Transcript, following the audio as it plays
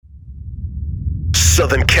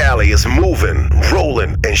Southern Cali is moving,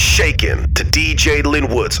 rolling, and shaking to DJ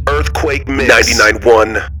Linwood's Earthquake Mix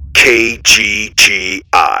 99.1 KGGI.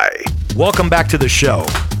 Welcome back to the show.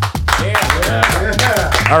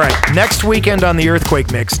 All right, next weekend on the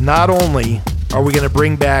Earthquake Mix, not only are we going to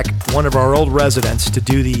bring back one of our old residents to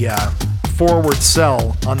do the forward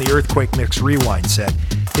sell on the Earthquake Mix rewind set.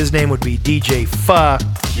 His name would be DJ Fu.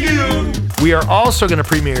 We are also going to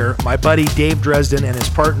premiere my buddy Dave Dresden and his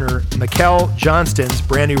partner Mikkel Johnston's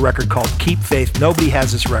brand new record called Keep Faith. Nobody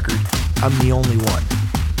has this record. I'm the only one.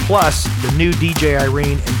 Plus, the new DJ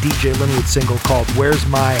Irene and DJ Linwood single called Where's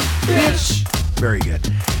My Bitch? Very good.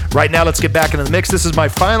 Right now, let's get back into the mix. This is my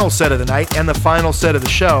final set of the night and the final set of the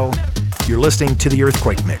show. You're listening to the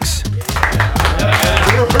Earthquake Mix.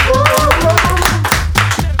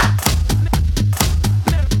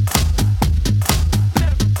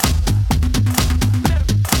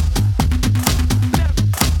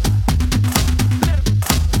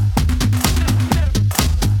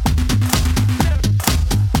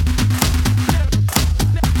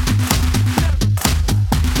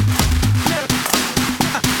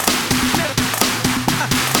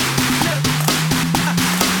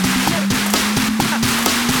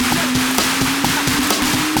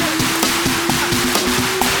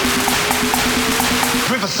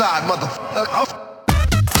 Riverside, motherfucker.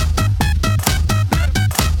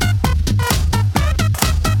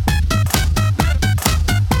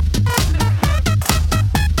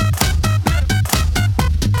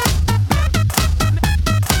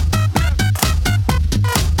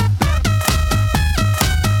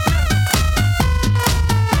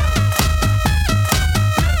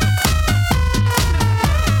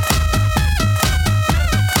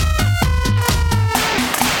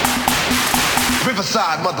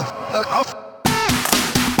 Riverside, motherfucker.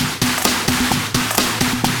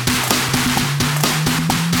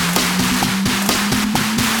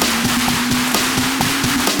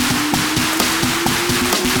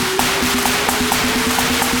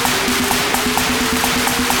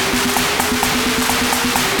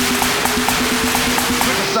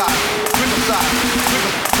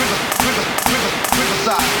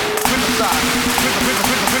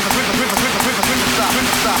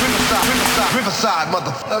 Riverside,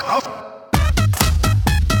 motherfucker.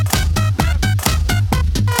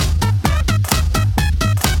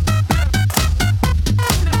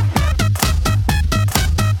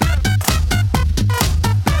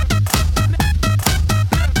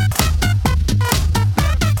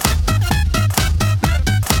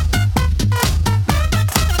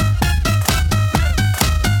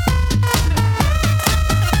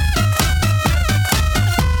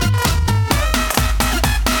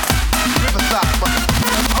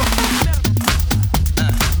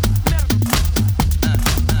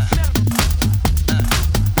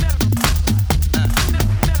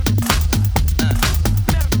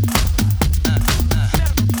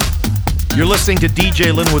 You're listening to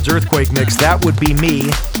DJ Linwood's Earthquake Mix. That would be me.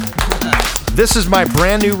 This is my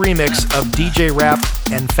brand new remix of DJ Rap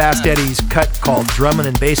and Fast Eddie's cut called Drummin'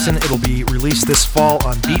 and Bassin'. It'll be released this fall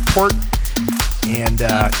on Beatport. And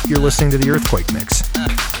you're listening to the Earthquake Mix.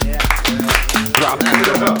 Drop the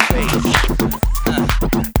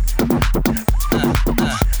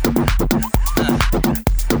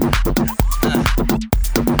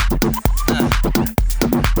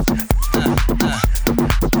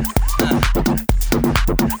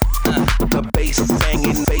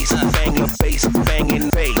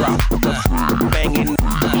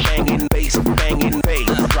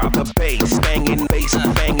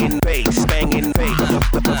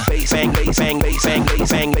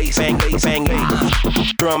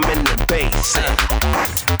drum and the bass.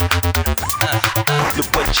 Look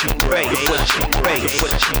what you raise,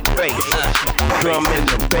 drum and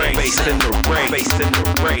the bass, and the bass and the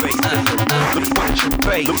race.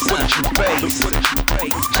 Look what you raise,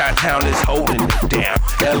 Chi-Town is holding it down,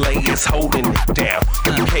 LA is holding it down,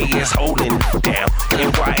 UK is holding it down,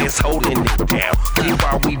 NY is holding it down. See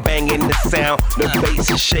why we banging the sound, the bass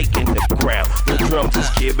is shaking the ground, the drums is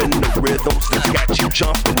giving the rhythms that got you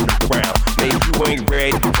jumping around. Maybe you ain't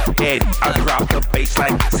ready, Eddie, I drop the bass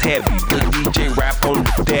like it's heavy. The DJ Rap on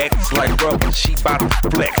the deck, it's like rubber, she bout to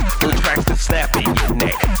flex. The tracks that snap in your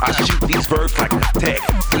neck, I shoot these verbs like a tech.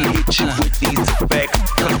 We hit you with these effects,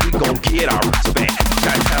 cause we gon' get our respect.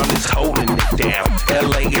 Chi-town is holding it down.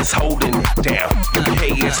 LA is holding it down.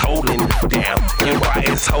 UK is holding it down. NY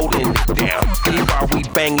is holding it down. While we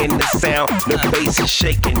banging the sound, the bass is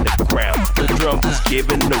shaking the ground. The drums is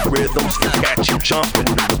giving the rhythms to catch you jumping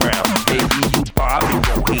around. Baby, you bob in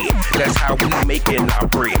your head. That's how we making our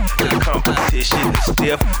bread. The competition is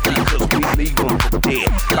stiff because we leave them for dead.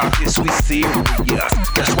 About this we serious.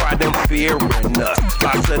 That's why them fearing us.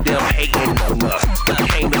 Lots of them hating on us, but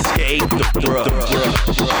can't escape the drum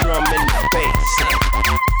and the bass.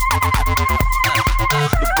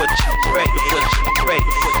 But you break,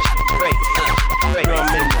 drum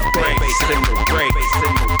and the bass and the break,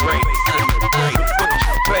 and the break, and the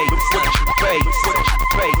break. What you face, what you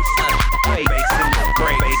face, bass and the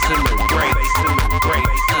break, bass and the break, bass and the break,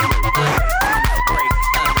 and the break.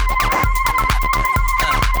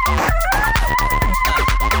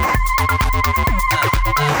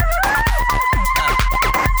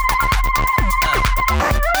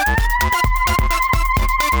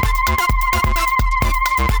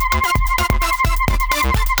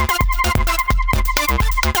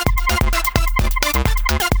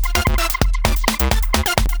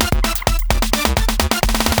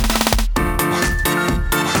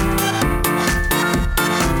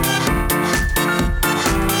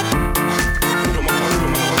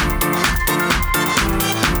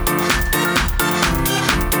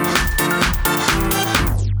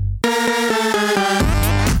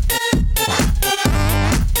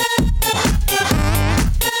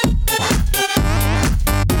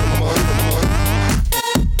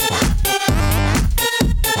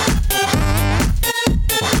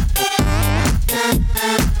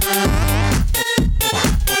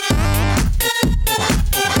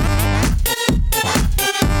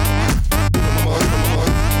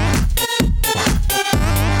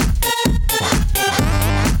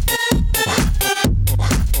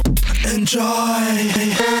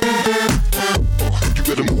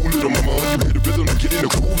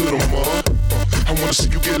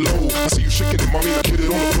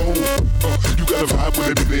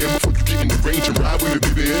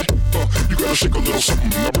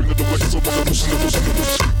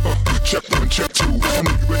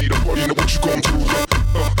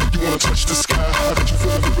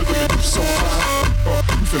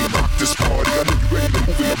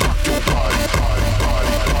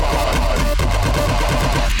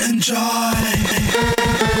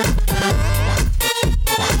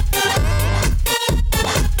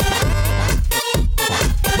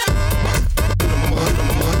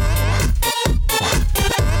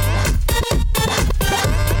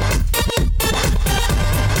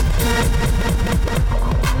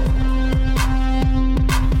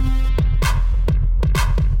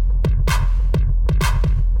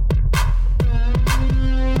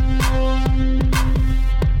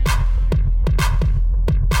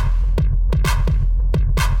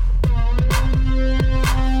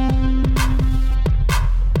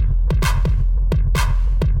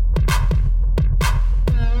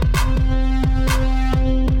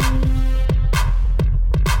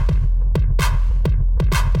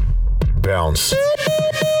 Bounce.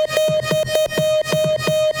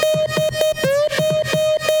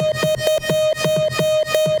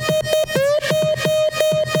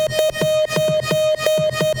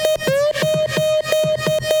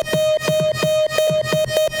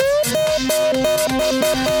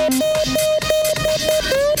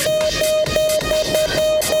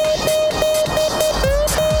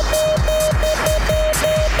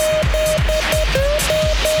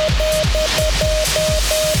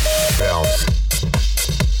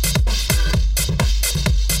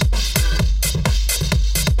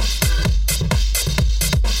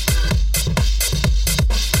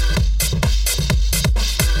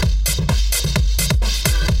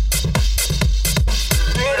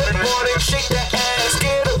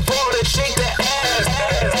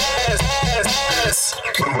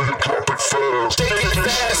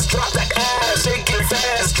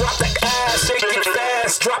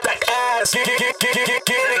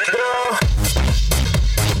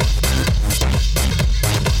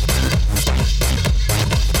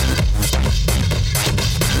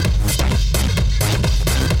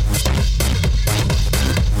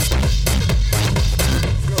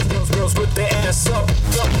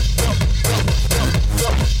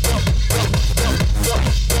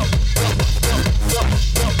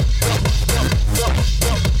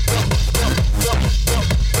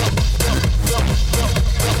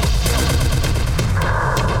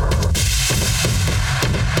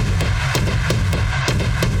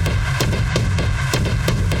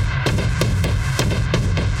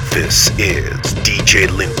 This is DJ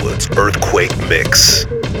Linwood's Earthquake Mix.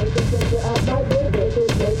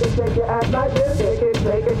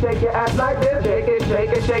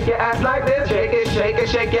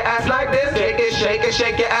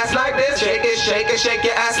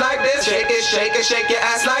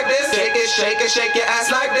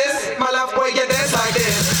 Like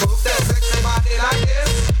this.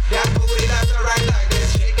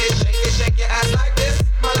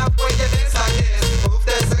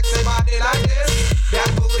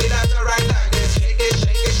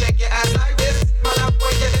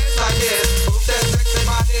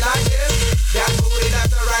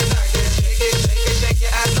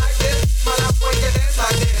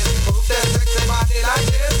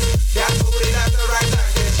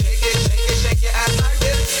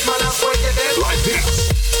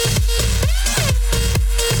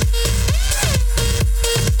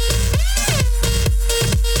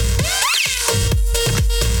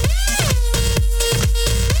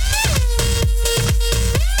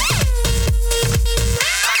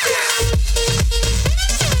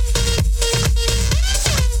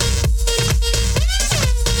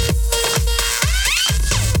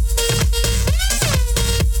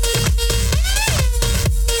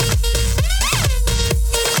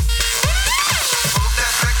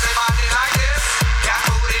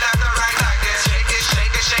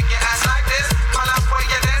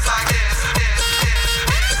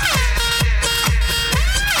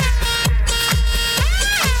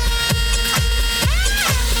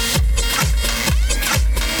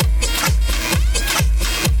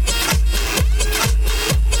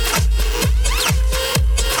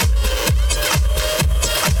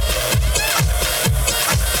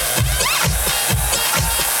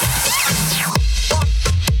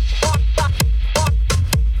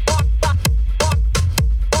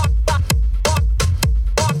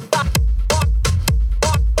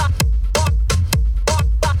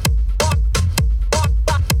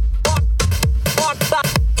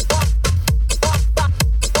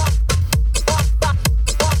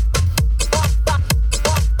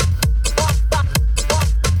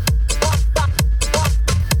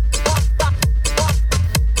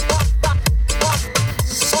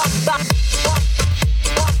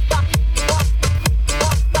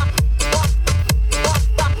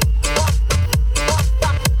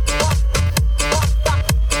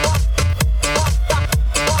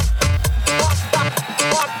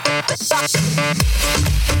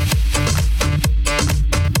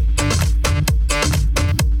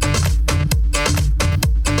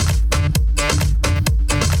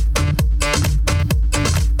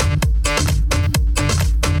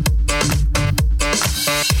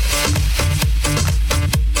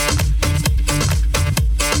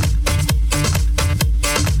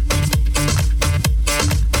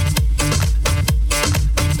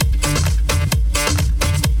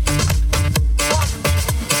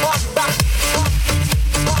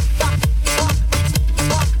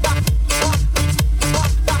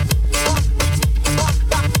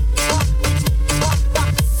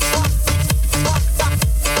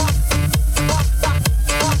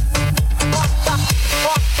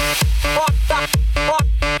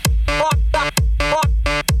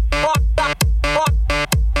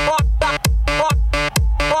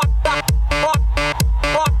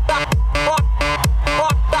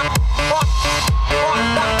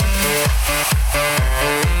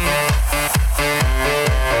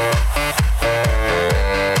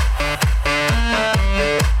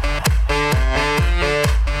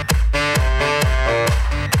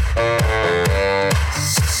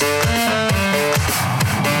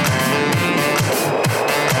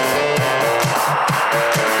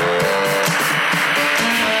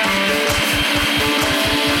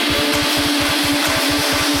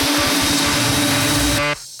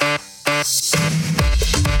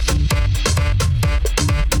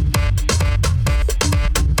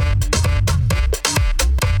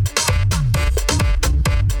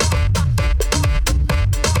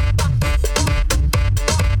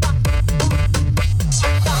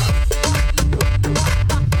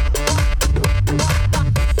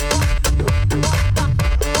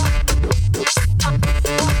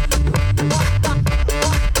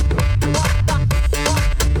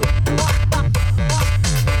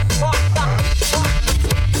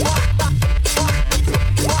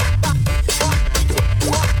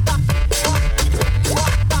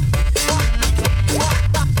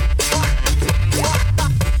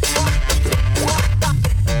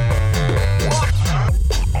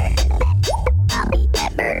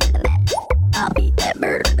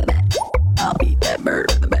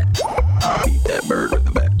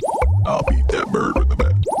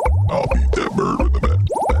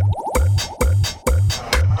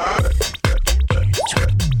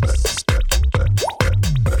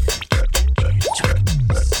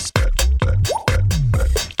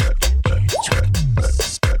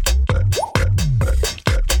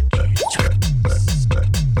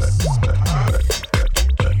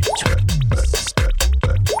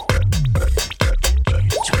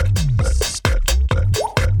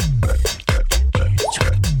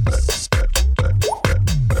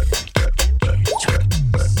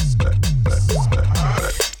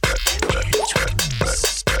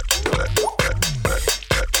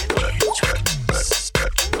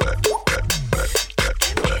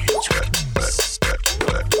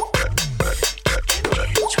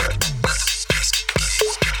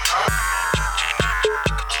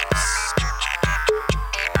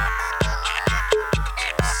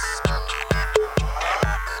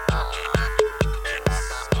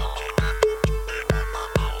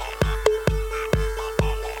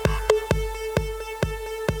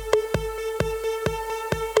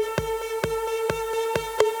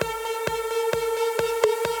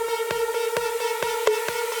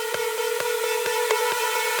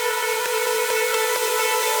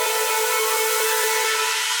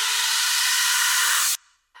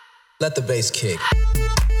 Let the bass kick.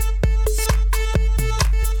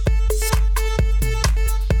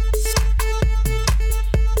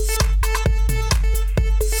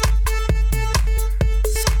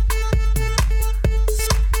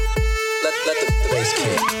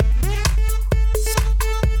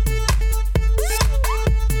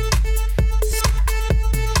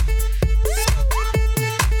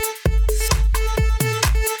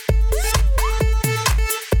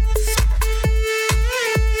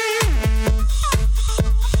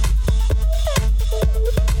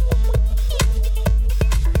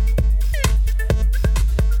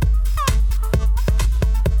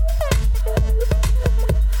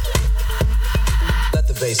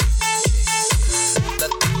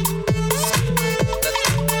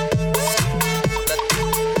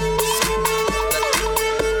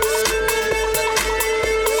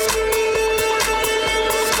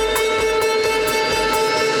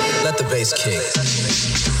 Let the bass kick.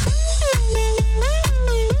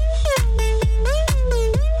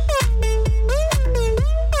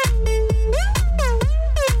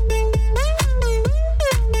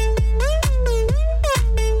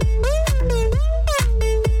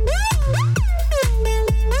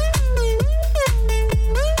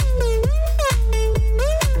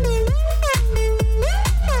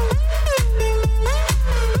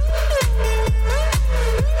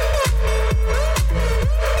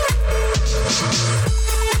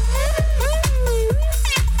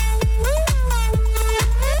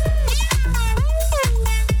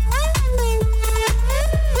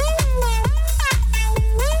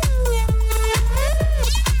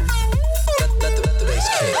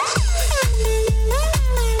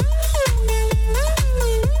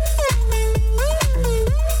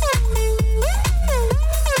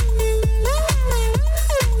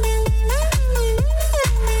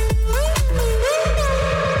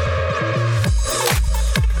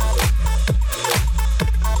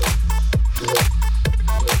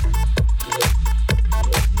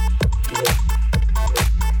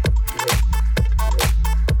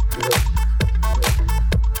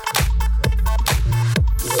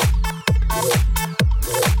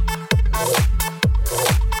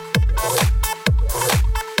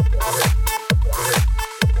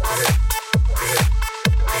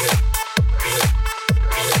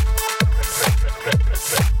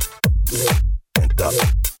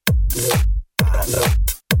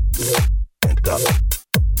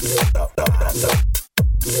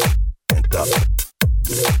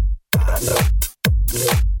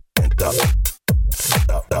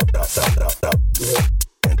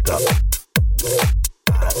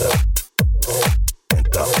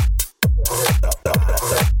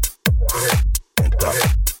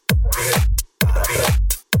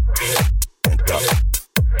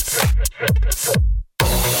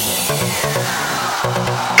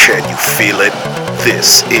 Can you feel it?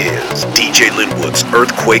 This is DJ Linwood's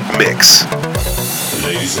Earthquake Mix.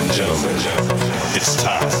 Ladies and gentlemen, it's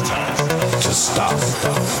time to stop,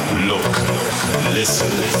 look,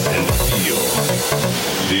 listen, and feel.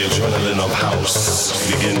 The adrenaline of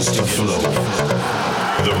house begins to flow.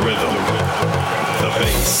 The rhythm, the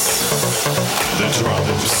bass, the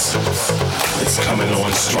drums. It's coming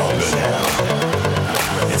on stronger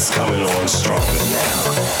now. It's coming on stronger now.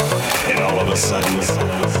 And all of a sudden,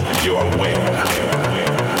 you're aware.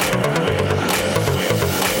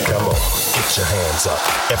 Come on, get your hands up.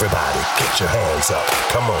 Everybody, get your hands up.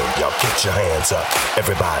 Come on, y'all, get your hands up.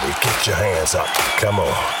 Everybody, get your hands up. Come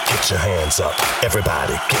on, get your hands up.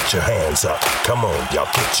 Everybody, get your hands up. Come on, y'all,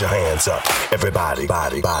 get your hands up. Everybody,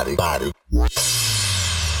 body, body, body.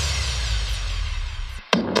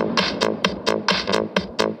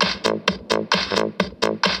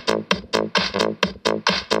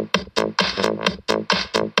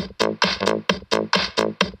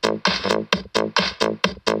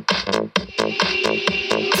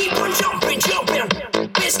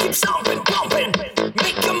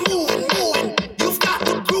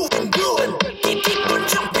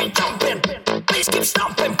 Keep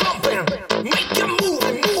stomping, pumping, make you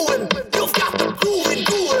moving, moving. You've got the groove.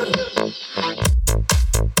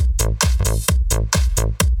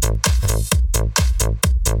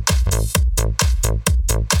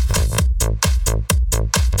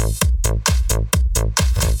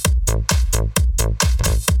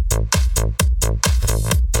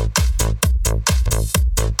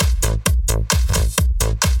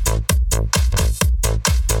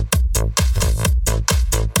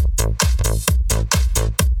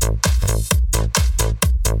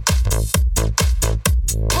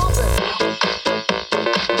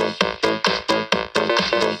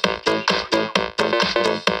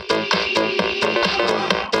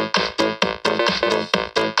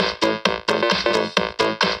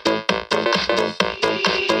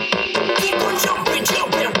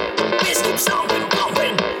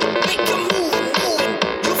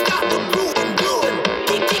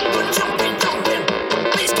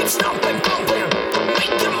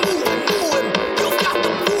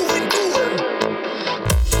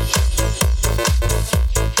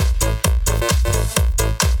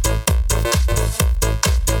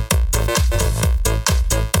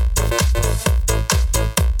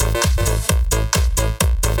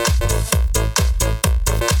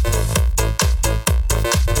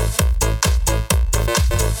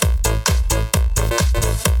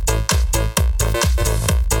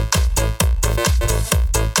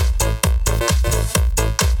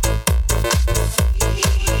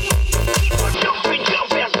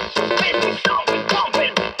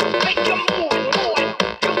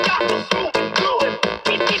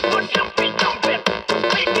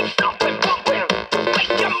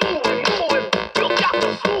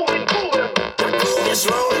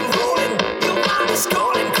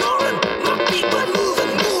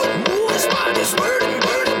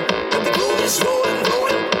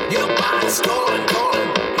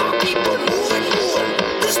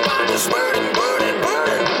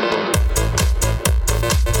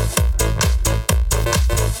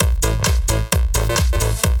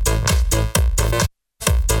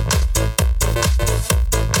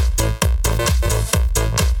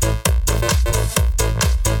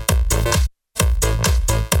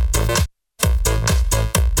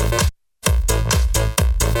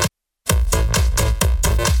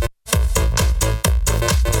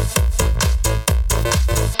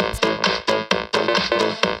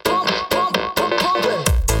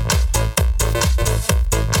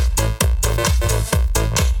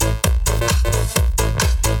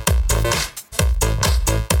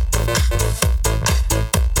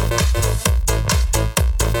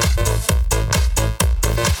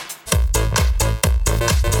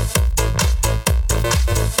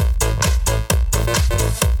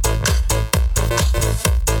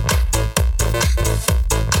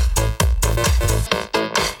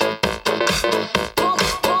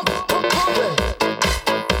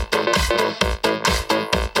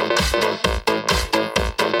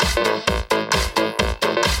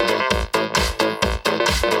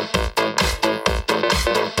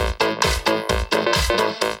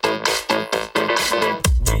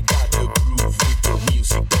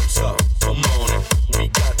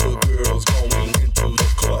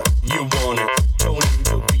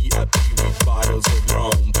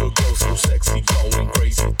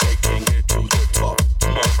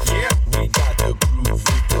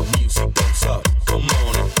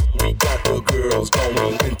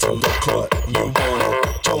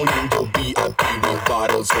 VIP with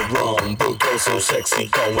bottles of rum. The girl so sexy,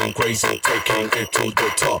 going crazy, taking it to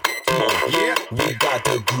the top. Come on, yeah. We got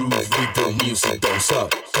the groove with the music, don't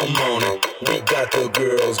suck. Come on it. We got the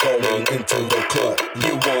girls going into the club.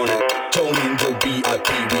 You want it? Joining the VIP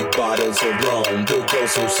with bottles of rum. The girl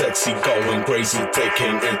so sexy, going crazy,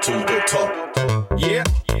 taking it to the top. Yeah.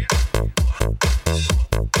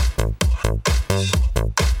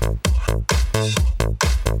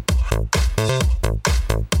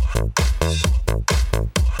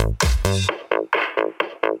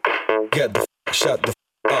 Get the shut the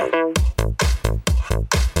up.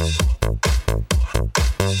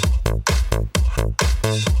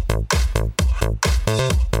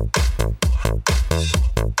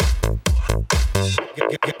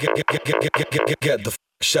 Get the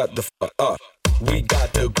shut the fuck up. We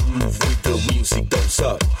got the groove with the music, don't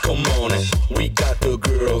suck. Come on it. We got the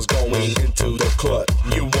girls going into the club.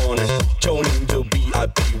 You want it? Joining the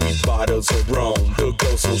VIP with bottles of rum. The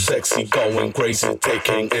girls so sexy, going crazy,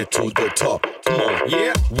 taking it to the top. Come on,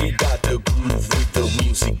 yeah. We got the groove with the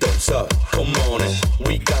music, don't suck. Come on it.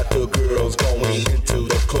 We got the girls going into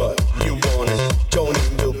the club. You want it?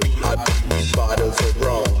 Joining the VIP with bottles of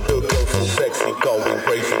rum. The girls so sexy, going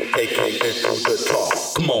crazy, taking it to the top.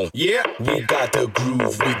 Come on, yeah. We got the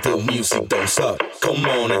groove with the music, don't suck. Come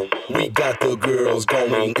on it. We got the girls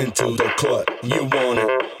going into the club. You want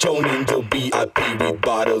it? Joining the VIP with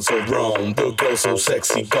bottles of rum. The girls so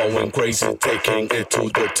sexy, going crazy, taking it to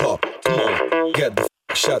the top. Come on, get the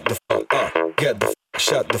shut the fuck up. Get the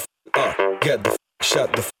shut the fuck up. Get the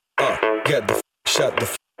shut the fuck up. Get the shut the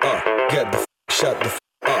fuck up. Get the shut the fuck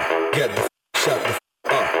up. Get the shut the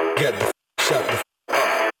fuck up. Get the shut the fuck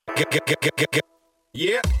up. Get.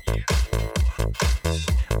 Yeah.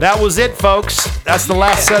 That was it, folks. That's the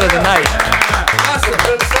last set of the night.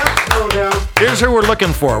 Here's who we're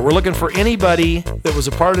looking for. We're looking for anybody that was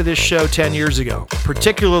a part of this show 10 years ago.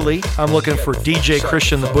 Particularly, I'm looking for DJ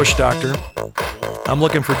Christian the Bush Doctor. I'm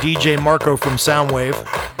looking for DJ Marco from Soundwave.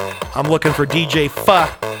 I'm looking for DJ Fuh,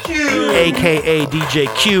 a.k.a. DJ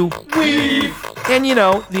Q. And, you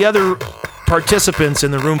know, the other participants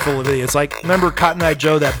in the room full of idiots. Like, remember Cotton Eye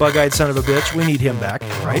Joe, that bug-eyed son of a bitch? We need him back,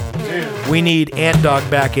 right? We need Ant Dog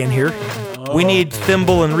back in here. We need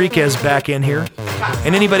Thimble Enriquez back in here.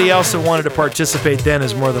 And anybody else that wanted to participate then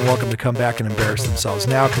is more than welcome to come back and embarrass themselves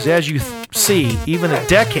now, because as you see, even a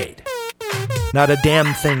decade, not a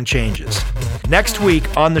damn thing changes. Next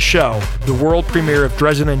week on the show, the world premiere of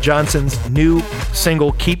Dresden and Johnson's new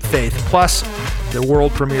single, Keep Faith, plus the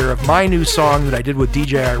world premiere of my new song that I did with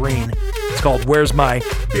DJ Irene. It's called Where's My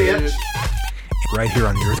Bitch? Right here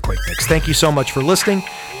on the Earthquake Mix. Thank you so much for listening.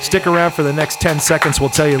 Stick around for the next 10 seconds. We'll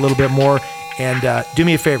tell you a little bit more. And do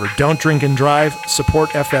me a favor, don't drink and drive.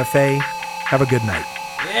 Support FFA. Have a good night.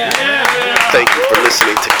 Thank you for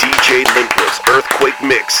listening to DJ Linwood's Earthquake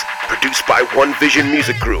Mix, produced by One Vision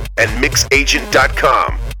Music Group and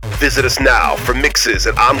MixAgent.com. Visit us now for mixes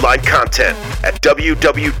and online content at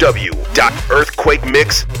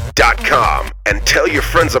www.earthquakemix.com, and tell your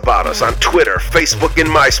friends about us on Twitter, Facebook, and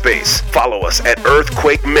MySpace. Follow us at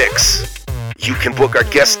Earthquake Mix. You can book our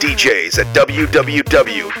guest DJs at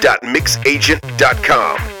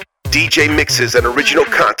www.mixagent.com. DJ mixes and original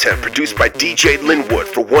content produced by DJ Linwood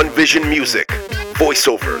for One Vision Music.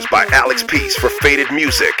 Voiceovers by Alex Peace for Faded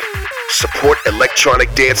Music. Support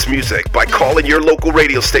electronic dance music by calling your local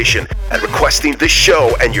radio station and requesting this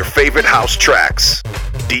show and your favorite house tracks.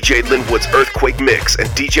 DJ Linwood's Earthquake Mix and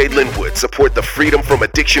DJ Linwood support the Freedom from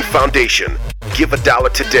Addiction Foundation. Give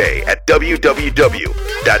 $1 today at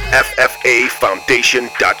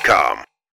www.ffafoundation.com.